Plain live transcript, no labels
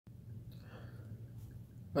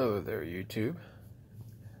Hello there, YouTube.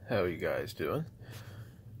 How are you guys doing?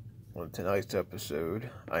 On tonight's episode,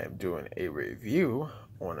 I am doing a review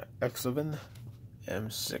on an Excelvan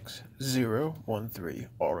M6013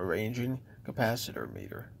 auto-ranging capacitor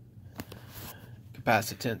meter.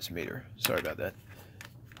 Capacitance meter. Sorry about that.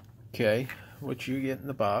 Okay, what you get in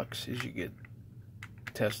the box is you get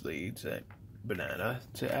test leads at banana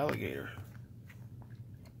to alligator.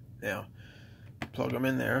 Now, plug them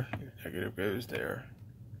in there, your negative goes there.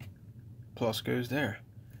 Plus goes there,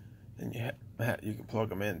 and you can plug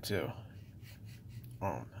them in too.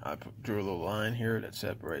 I drew a little line here that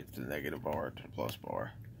separates the negative bar to the plus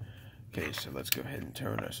bar. Okay, so let's go ahead and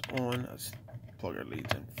turn this on. Let's plug our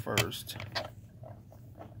leads in first.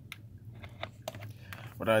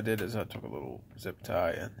 What I did is I took a little zip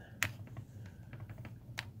tie and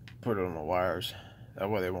put it on the wires. That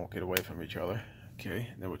way they won't get away from each other. Okay,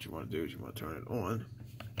 then what you want to do is you want to turn it on.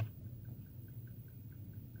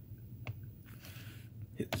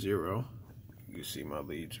 Hit 0. You see my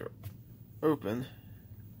leads are open.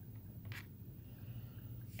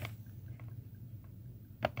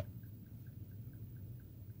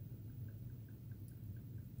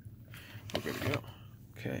 We're good to go.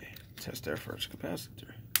 Okay, test our first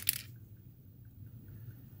capacitor.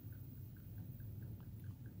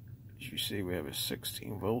 As you see, we have a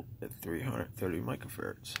 16 volt at 330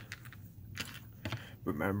 microfarads.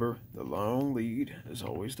 Remember, the long lead is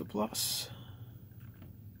always the plus.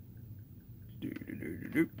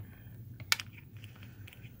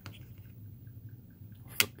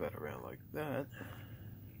 Flip that around like that.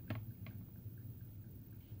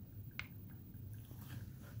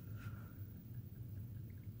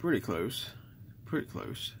 Pretty close. Pretty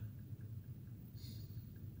close.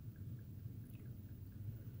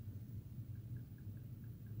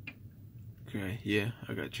 Okay, yeah,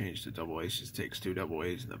 I gotta change the double A's. It takes 2 double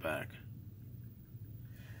A's in the back.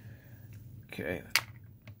 Okay.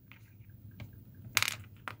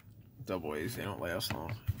 Double A's, they don't last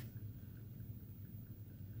long.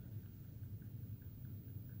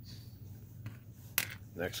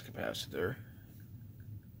 Next capacitor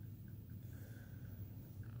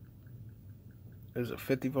is a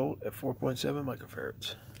 50 volt at 4.7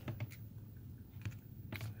 microfarads.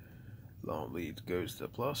 Long lead goes to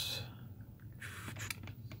plus.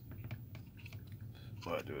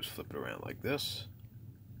 What I do is flip it around like this.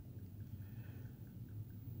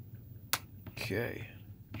 Okay.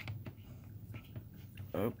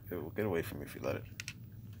 Oh, it will get away from me if you let it.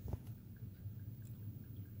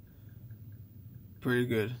 Pretty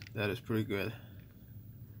good. That is pretty good.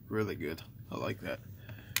 Really good. I like that.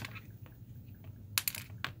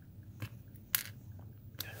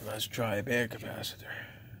 Let's try a bad capacitor.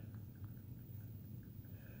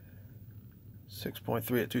 6.3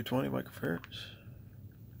 at 220 microfarads.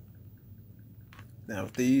 Now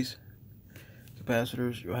with these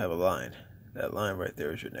capacitors, you'll have a line. That line right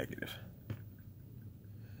there is your negative.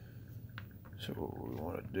 So what we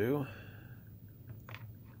want to do,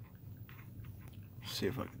 see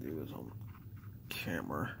if I can do this on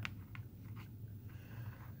camera.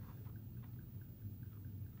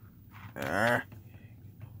 A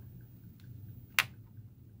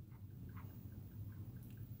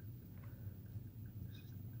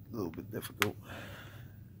little bit difficult.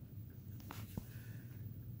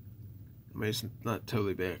 I mean, it's not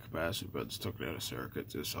totally bad capacitor, but it's took it out of circuit.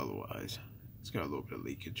 Just otherwise, it's got a little bit of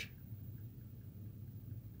leakage.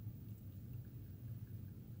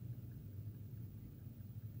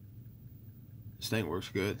 This thing works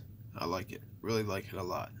good. I like it. Really like it a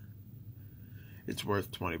lot. It's worth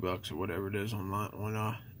 20 bucks or whatever it is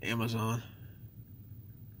on Amazon.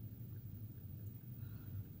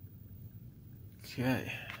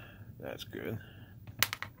 Okay, that's good.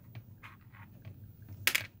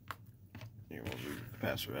 You want to move your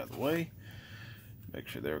capacitor out of the way. Make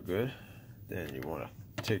sure they're good. Then you want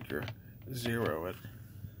to take your 0 it.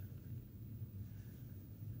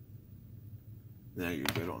 Now you're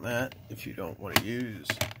good on that. If you don't want to use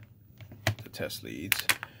the test leads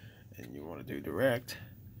and you want to do direct,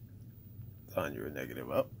 line your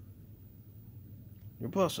negative up, your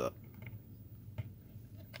plus up.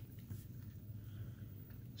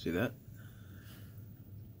 See that?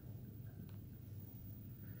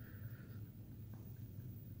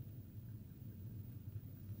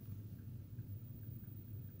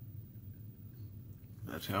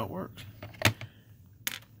 That's how it works.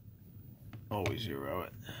 Always 0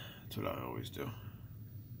 it. That's what I always do.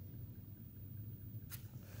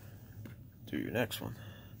 Do your next one.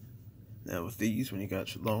 Now with these, when you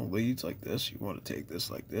got your long leads like this, you want to take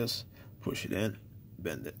this like this, push it in,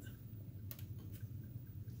 bend it.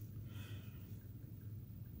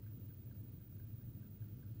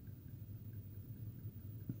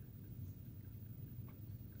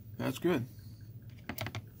 That's good.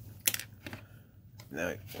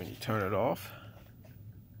 Now, when you turn it off,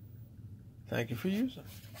 thank you for using.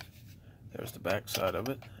 There's the back side of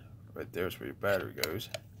it. Right there's where your battery goes.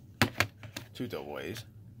 2 double A's.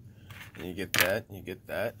 And you get that, and you get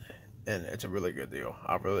that. And it's a really good deal.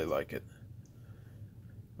 I really like it.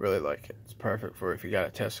 Really like it. It's perfect for if you got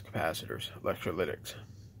to test capacitors, electrolytics.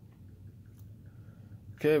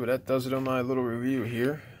 Okay, but that does it on my little review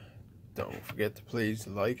here. Don't forget to please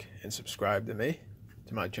like and subscribe to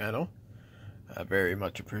my channel. I very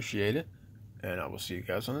much appreciate it. And I will see you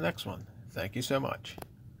guys on the next one. Thank you so much.